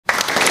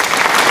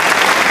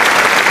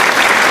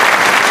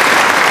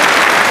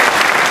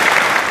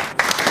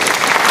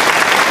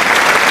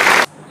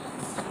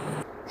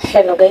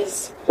Hello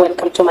guys,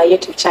 welcome to my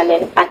YouTube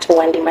channel at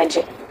One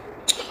Magic.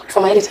 For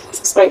my returning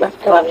subscriber,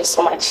 I love you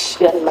so much.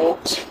 You are in my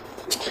heart.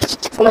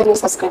 For my new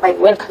subscriber, I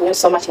welcome you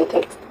so much and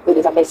thank you for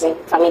this amazing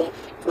family.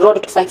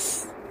 Road to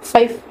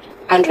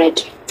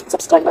 500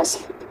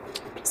 subscribers.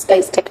 Please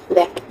guys, take it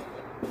there.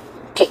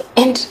 Okay,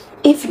 and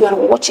if you are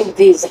watching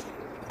this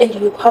and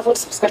you haven't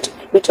subscribed to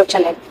my YouTube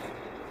channel,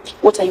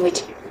 what are you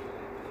waiting?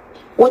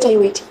 What are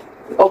you waiting?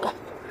 Okay.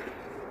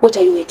 What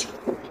are you waiting?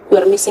 You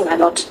are missing a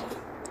lot.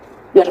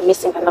 You are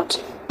missing a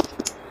lot.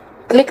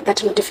 Click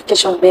that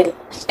notification bell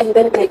and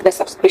then click the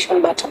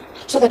subscription button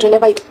so that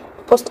whenever I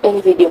post any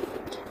video,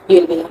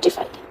 you will be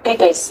notified. Okay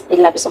guys, I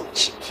love you so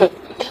much.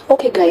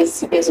 Okay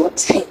guys, guess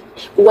what?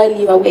 While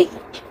you are away,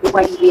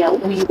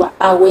 we were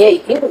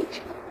away,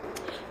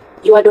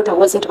 your daughter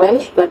wasn't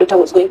well. Your daughter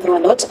was going through a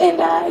lot, and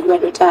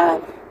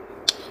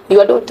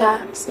your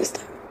daughter,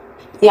 sister,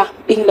 yeah,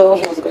 in-law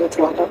was going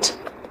through a lot.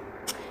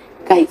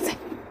 Guys,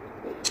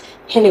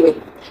 anyway,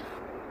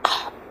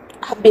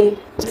 I've been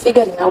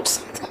figuring out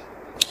something.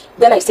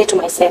 Then I say to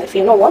myself,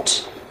 you know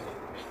what,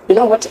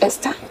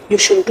 Esther, you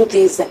should do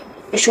this.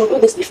 You should do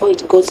this before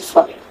it goes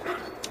far.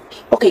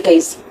 Okay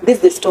guys, this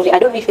is the story. I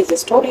don't know if it's a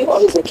story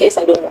or it's the case,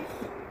 I don't know.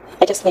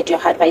 I just need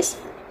your advice.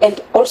 And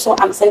also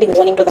I'm sending a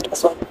warning to that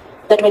person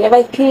that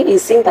whenever he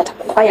is saying that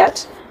I'm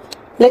quiet,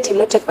 let him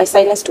not take my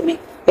silence to be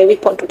a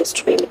weapon to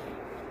destroy me.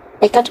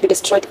 I can't be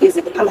destroyed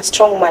easily. I'm a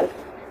strong man.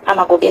 I'm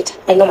a go-getter.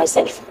 I know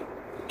myself.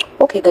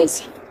 Okay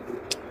guys,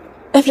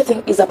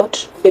 everything is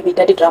about baby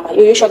daddy drama.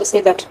 You usually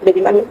say that baby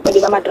mama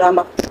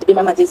drama, baby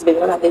mama this, baby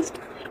mama this.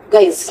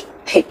 Guys,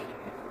 hey,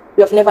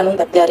 you have never known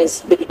that there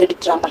is baby daddy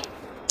drama.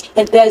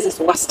 And there is this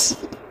worst.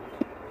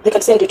 They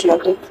can send you to your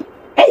grave.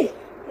 Hey.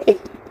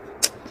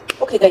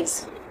 Okay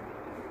guys,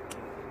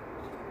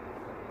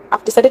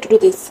 I've decided to do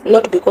this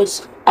not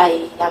because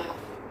I am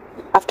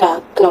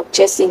after cloud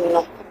chasing,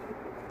 no.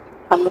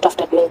 I'm not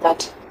after doing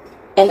that.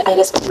 And I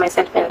respect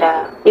myself,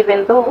 and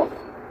even though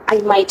I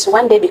might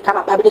one day become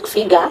a public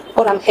figure,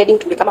 or I'm heading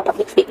to become a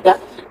public figure,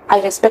 I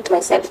respect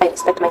myself, I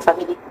respect my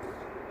family.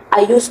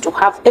 I used to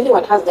have,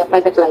 everyone has their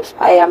private life.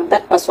 I am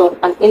that person,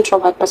 an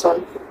introvert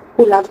person,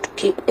 who loves to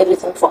keep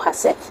everything for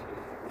herself.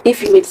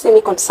 If you will see me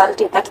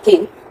consulting that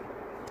thing,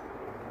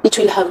 it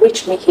will have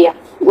reached me here,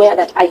 where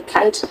that I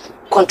can't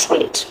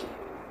control it.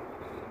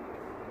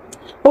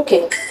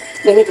 Okay,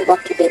 let me go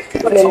back to bed.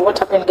 So what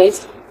happened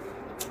guys?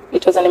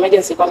 It was an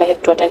emergency call I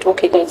had to attend.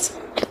 Okay guys,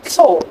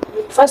 so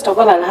first of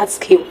all I'll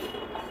ask you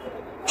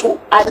to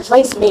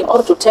advise me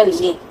or to tell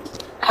me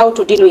how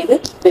to deal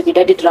with baby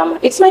daddy drama.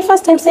 It's my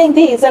first time saying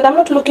this, and I'm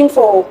not looking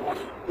for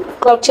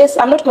cloud chase.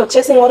 I'm not cloud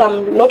chasing, or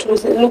I'm not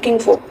looking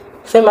for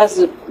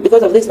famous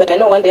because of this, but I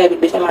know one day I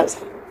will be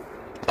famous.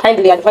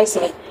 Kindly advise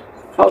me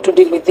how to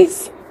deal with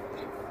this.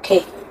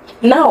 Okay,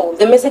 now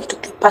the message to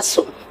the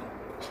person,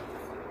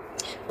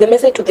 the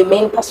message to the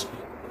main person.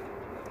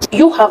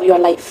 You have your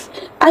life,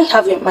 I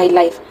have my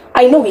life.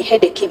 I know we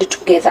had a kid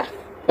together,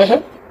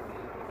 and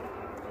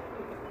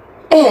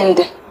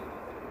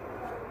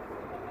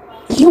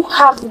you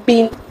have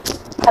been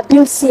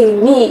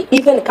abusing me,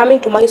 even coming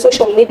to my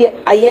social media.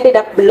 I ended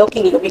up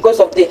blocking you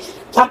because of the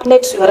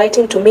pamphlets you are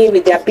writing to me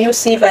with the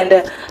abusive and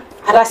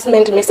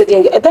harassment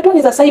messaging. That one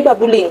is a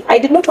cyberbullying. I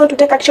did not want to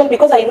take action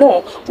because I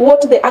know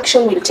what the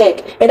action will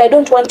take, and I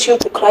don't want you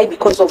to cry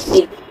because of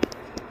me.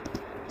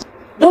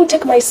 Don't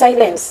take my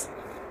silence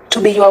to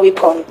be your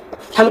weapon.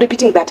 I'm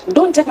repeating that.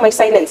 Don't take my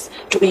silence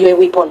to be your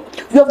weapon.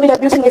 You have been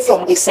abusing me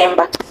from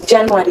December,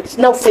 January,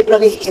 now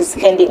February is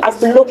ending. I've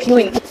blocked you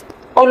in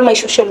all my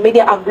social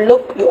media. I've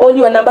blocked you, all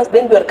your numbers.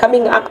 Then you are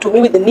coming up to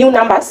me with the new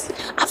numbers.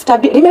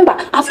 Remember,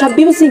 after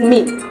abusing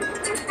me,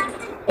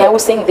 I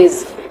was saying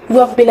this. You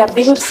have been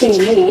abusing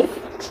me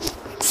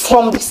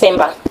from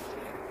December.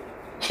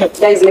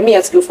 Guys, let me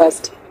ask you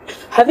first.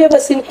 Have you ever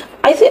seen,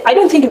 I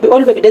don't think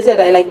all baby dads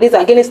are like this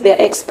against their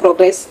ex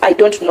progress. I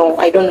don't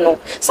know.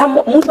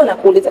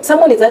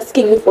 Someone is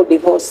asking me for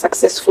divorce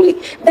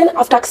successfully. Then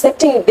after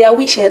accepting their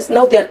wishes,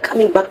 now they are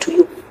coming back to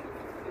you.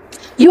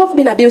 You have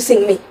been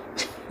abusing me.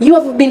 You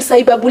have been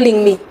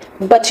cyberbullying me.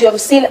 But you have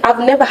seen, I've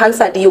never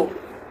answered you.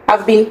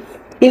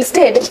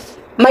 Instead,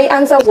 my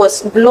answer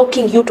was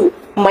blocking you to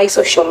my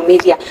social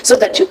media so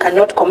that you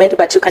cannot comment,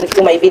 but you can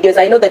view my videos.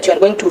 I know that you are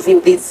going to view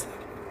this.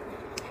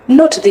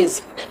 Not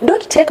this.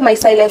 Don't take my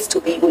silence to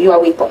be your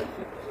weapon.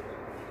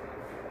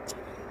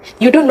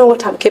 You don't know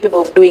what I'm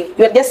capable of doing.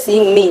 You are just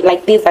seeing me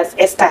like this as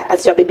Esther,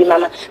 as your baby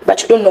mama,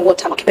 but you don't know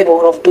what I'm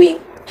capable of doing.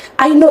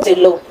 I know the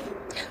law.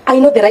 I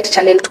know the right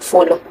channel to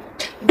follow.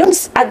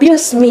 Don't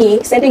abuse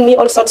me, sending me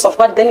all sorts of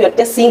words, then you are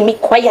just seeing me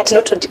quiet,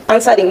 not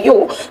answering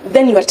you,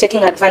 then you are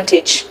taking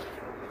advantage.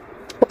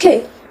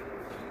 Okay?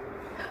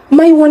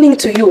 My warning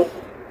to you,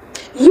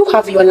 you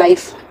have your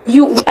life.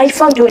 I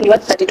found you when you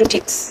had 32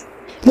 tits.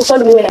 You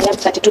found me when I had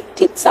 32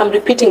 tits. I'm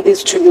repeating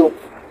this to you.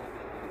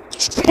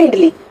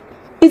 Kindly,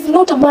 it's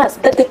not a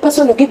must that the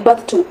person you give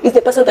birth to is the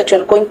person that you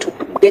are going to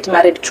get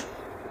married to.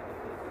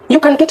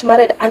 You can get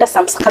married under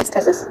some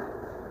circumstances,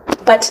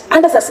 but But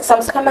under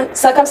some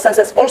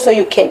circumstances also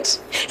you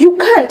can't. You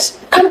can't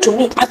come to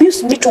me,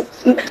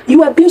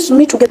 you abuse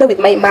me together with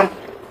my mom.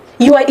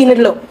 You are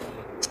in-law.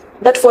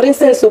 That, for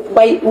instance,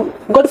 by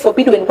God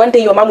forbid, when one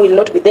day your mom will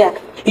not be there,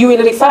 you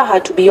will refer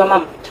her to be your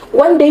mom.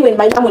 One day when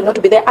my mom will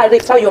not be there, I'll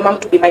refer your mom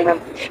to be my mom.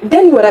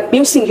 Then you are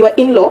abusing your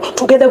in-law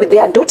together with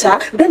their daughter.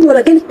 Then you are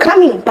again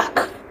coming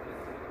back.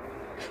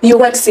 You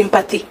want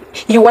sympathy.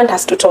 You want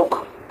us to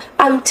talk.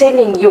 I'm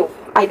telling you,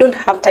 I don't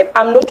have time.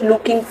 I'm not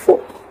looking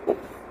for...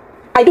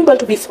 I don't want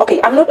to be...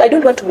 Okay, I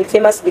don't want to be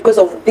famous because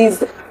of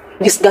these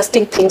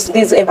disgusting things,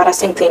 these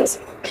embarrassing things.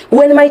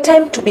 When my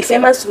time to be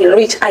famous will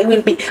reach, I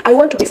will be. I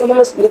want to be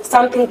famous with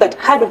something that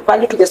had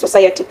value to the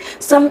society,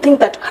 something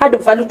that had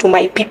value to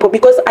my people,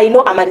 because I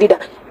know I'm a leader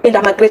and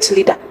I'm a great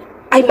leader.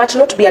 I might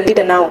not be a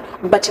leader now,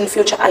 but in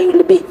future I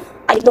will be.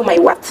 I know my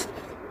worth.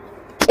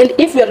 And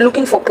if you are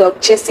looking for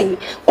cloud chasing,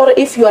 or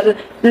if you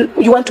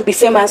want to be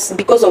famous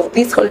because of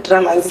these whole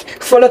dramas,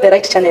 follow the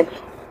right channel.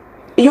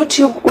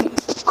 YouTube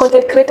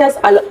content creators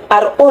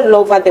are all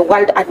over the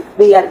world, and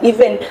they are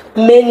even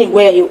many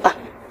where you are.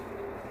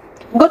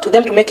 Go to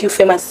them to make you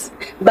famous,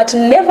 but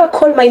never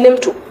call my name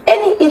to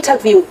any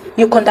interview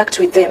you conduct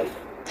with them.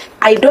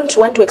 I don't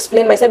want to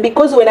explain myself,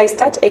 because when I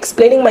start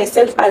explaining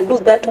myself, I'll do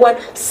that one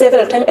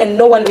several times and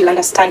no one will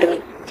understand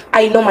me.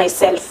 I know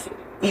myself.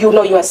 You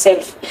know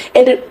yourself.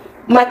 And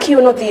Maki,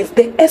 you know this.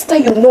 The Esther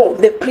you know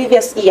the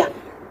previous year.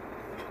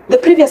 The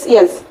previous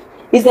years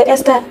is the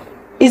Esther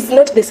is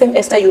not the same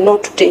Esther you know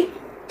today.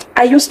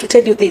 I used to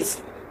tell you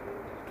this.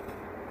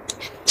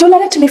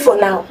 Tolerate me for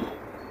now,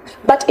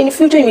 but in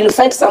future you will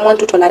find someone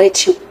to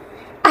tolerate you.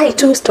 I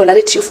too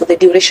tolerate you for the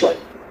duration,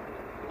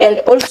 and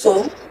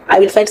also I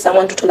will find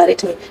someone to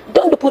tolerate me.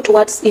 Don't put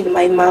words in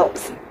my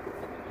mouth.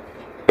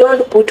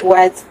 Don't put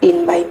words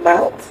in my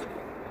mouth.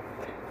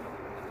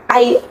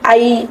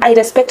 I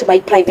respect my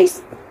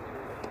privacy.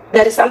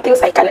 There are some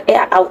things I can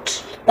air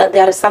out, and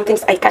there are some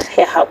things I can't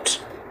air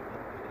out.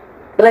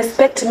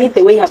 Respect me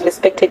the way I've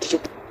respected you.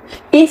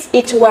 If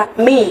it were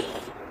me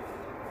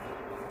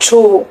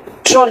to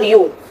troll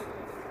you,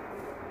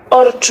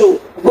 or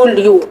to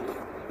bully you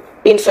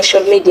in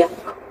social media,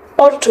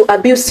 or to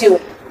abuse you,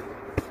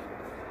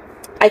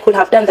 I could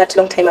have done that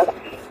long time ago.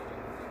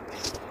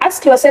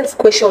 Ask yourself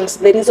questions,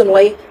 the reason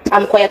why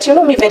I'm quiet. You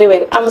know me very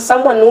well. I'm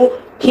someone who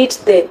hits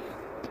the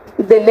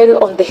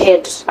nail on the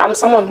head. I'm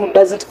someone who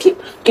doesn't keep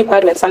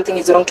quiet when something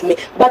is wrong to me.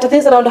 But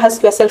this round,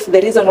 ask yourself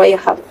the reason why I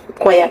have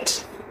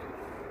quiet.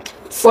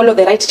 Follow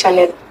the right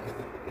channel.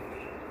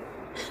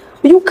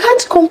 You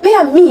can't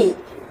compare me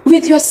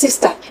with your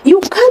sister. You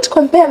can't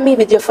compare me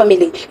with your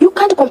family. You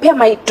can't compare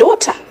my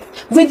daughter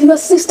with your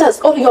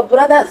sister's or your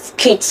brother's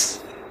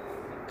kids.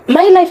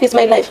 My life is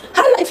my life.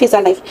 Her life is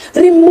her life.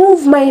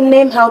 Remove my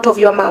name out of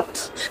your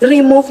mouth.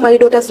 Remove my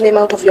daughter's name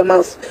out of your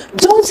mouth.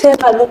 Don't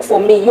ever look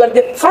for me. You are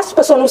the first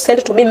person who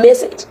sent to me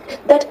message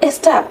that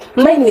Esther,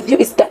 mine with you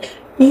is that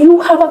you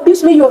have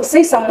abused me. You have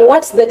said some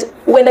words that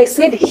when I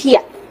said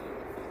here,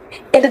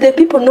 and the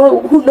people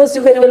know who knows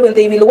you very well when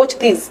they will watch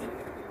this,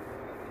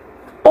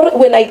 or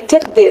when I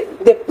take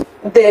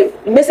the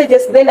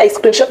messages, then I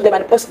screenshot them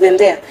and post them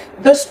there.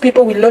 Those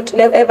people will not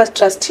never ever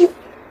trust you.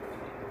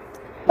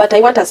 But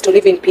I want us to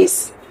live in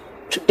peace.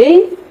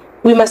 Today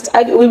we must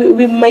argue,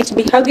 we might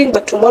be arguing,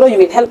 but tomorrow you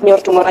will help me, or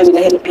tomorrow I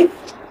will help you.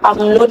 I'm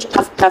not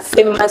after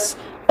famous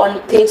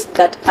on things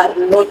that are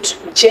not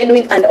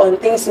genuine and on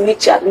things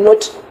which are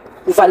not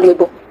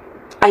valuable.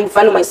 I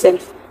value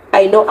myself.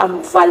 I know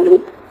I'm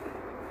valued.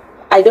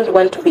 I don't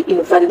want to be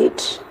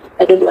invalid.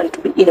 I don't want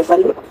to be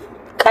invaluable.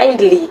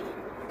 Kindly,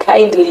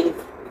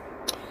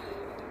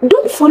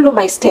 don't follow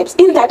my steps.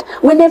 In that,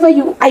 whenever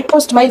I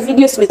post my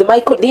videos with my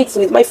colleagues,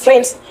 with my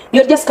friends,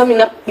 you're just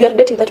coming up, you're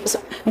dating that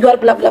person, you are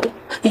blah blah blah,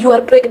 you are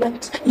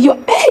pregnant,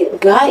 hey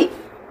guy,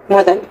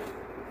 mother.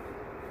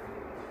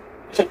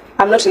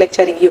 I'm not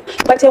lecturing you,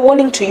 but a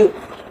warning to you.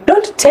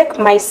 Don't take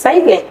my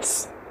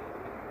silence.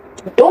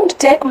 Don't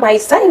take my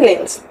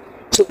silence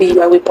to be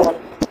your weapon.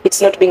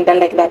 It's not being done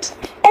like that.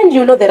 And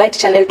you know the right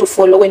channel to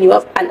follow when you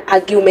have an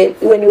argument,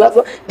 when you have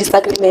a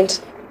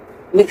disagreement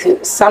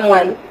with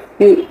someone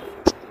you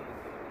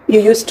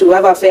used to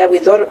have an affair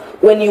with, or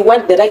when you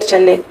want the right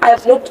channel. I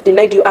have not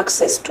denied you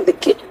access to the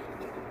kid.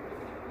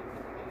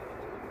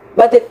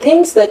 But the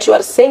things that you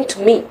are saying to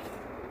me,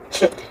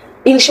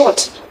 in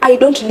short, I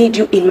don't need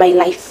you in my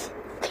life.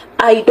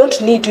 I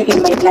don't need you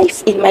in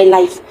my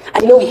life.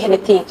 I know we had a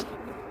thing.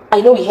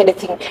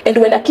 And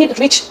when a kid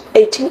reaches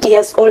 18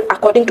 years old,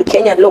 according to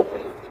Kenyan law,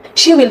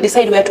 she will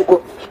decide where to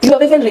go. You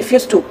have even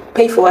refused to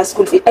pay for her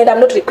school fee, and I'm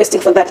not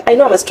requesting for that. I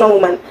know I'm a strong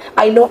woman.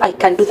 I know I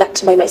can do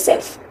that by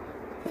myself.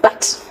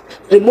 But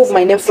remove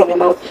my name from your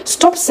mouth.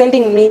 Stop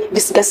sending me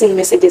disgusting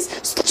messages.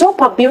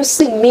 Stop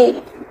abusing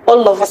me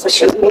all over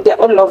social media,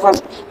 all over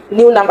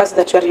new numbers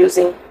that you are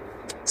using.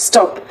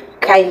 Stop,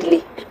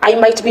 kindly. I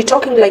might be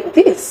talking like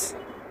this.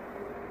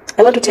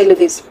 I want to tell you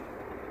this.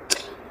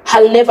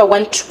 I'll never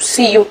want to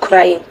see you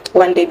crying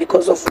one day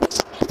because of me.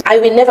 I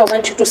will never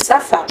want you to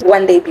suffer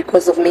one day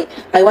because of me.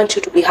 I want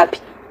you to be happy.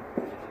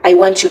 I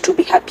want you to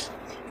be happy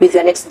with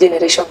your next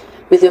generation,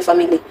 with your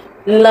family.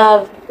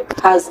 Love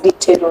has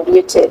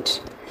deteriorated.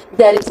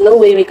 There is no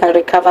way we can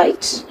recover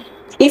it.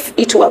 If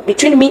it were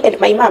between me and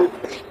my mom,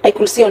 I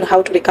could see on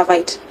how to recover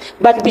it.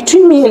 But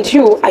between me and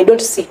you, I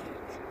don't see.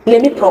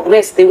 Let me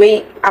progress the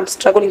way I'm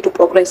struggling to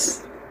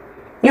progress.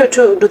 You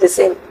too do the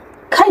same.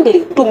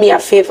 Kindly do me a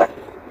favor.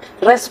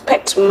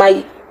 Respect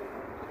my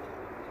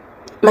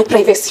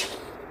privacy.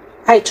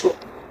 I too,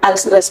 I'll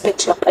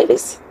respect your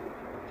privacy.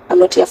 I'm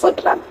not here for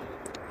drama.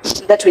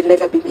 That will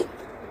never be me.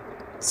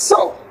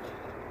 So,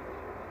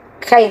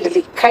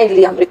 kindly,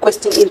 I'm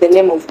requesting in the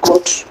name of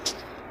God,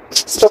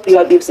 stop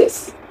your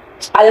abuses.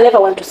 I'll never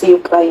want to see you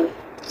crying.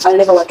 I'll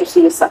never want to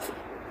see you suffer.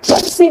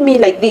 Don't see me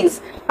like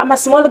this. I'm a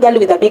small girl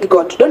with a big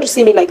God. Don't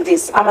see me like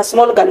this. I'm a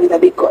small girl with a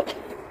big God.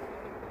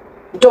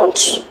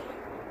 Don't.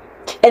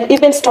 And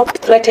even stop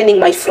threatening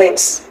my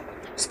friends.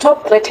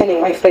 Stop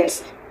threatening my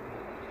friends.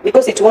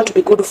 Because it won't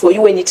be good for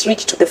you when it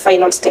reaches to the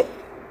final step.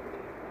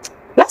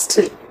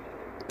 Lastly,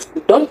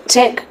 don't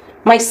take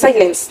my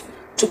silence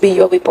to be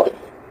your weapon.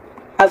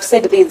 I've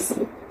said this.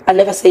 I'll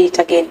never say it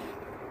again.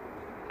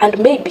 And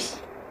maybe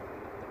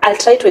I'll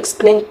try to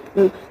explain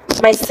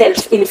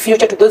myself in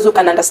future to those who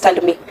can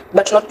understand me,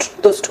 but not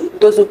those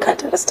who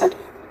can't understand.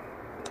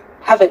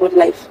 Have a good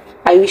life.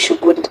 I wish you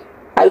good.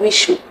 I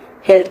wish you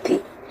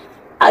healthy.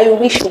 I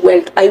wish you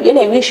wealth. I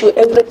wish you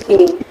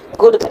everything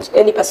good that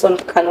any person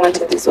can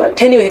want in this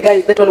world. Anyway,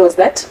 guys, that one was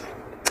that.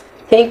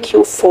 Thank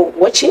you for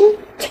watching.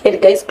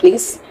 And guys,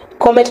 please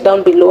comment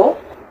down below,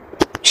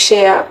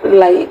 share,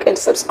 like, and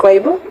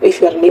subscribe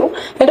if you are new.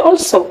 And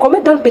also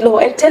comment down below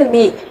and tell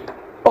me,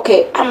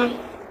 okay,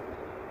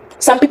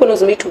 some people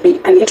knows me to be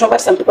an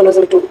introvert, some people knows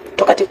me to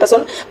talkative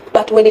person,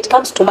 but when it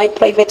comes to my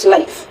private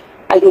life,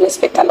 I do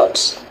respect a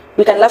lot.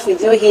 We can laugh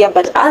with you here,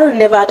 but I'll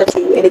never utter to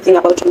you anything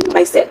about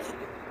myself,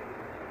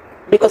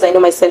 because I know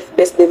myself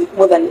best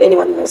more than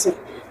anyone knows me.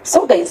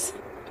 So guys,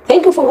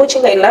 thank you for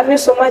watching. I love you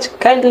so much.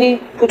 Kindly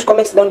put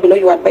comments down below.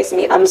 You advise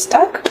me. I'm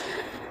stuck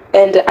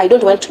and I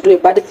don't want to do a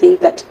bad thing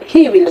that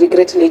he will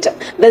regret later.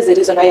 That's the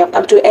reason I have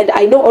come to, and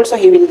I know also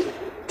he will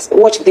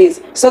watch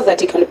this so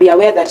that he can be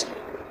aware that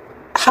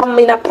I'm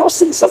in a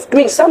process of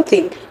doing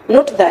something,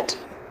 not that.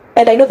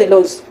 And I know the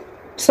laws,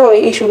 so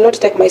he should not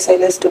take my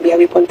silence to be a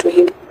weapon to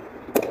him.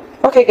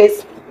 Okay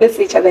guys, let's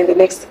see each other in the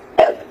next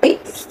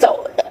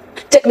episode.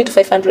 Take me to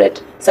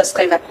 500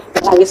 subscribers.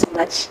 Thank you so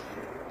much.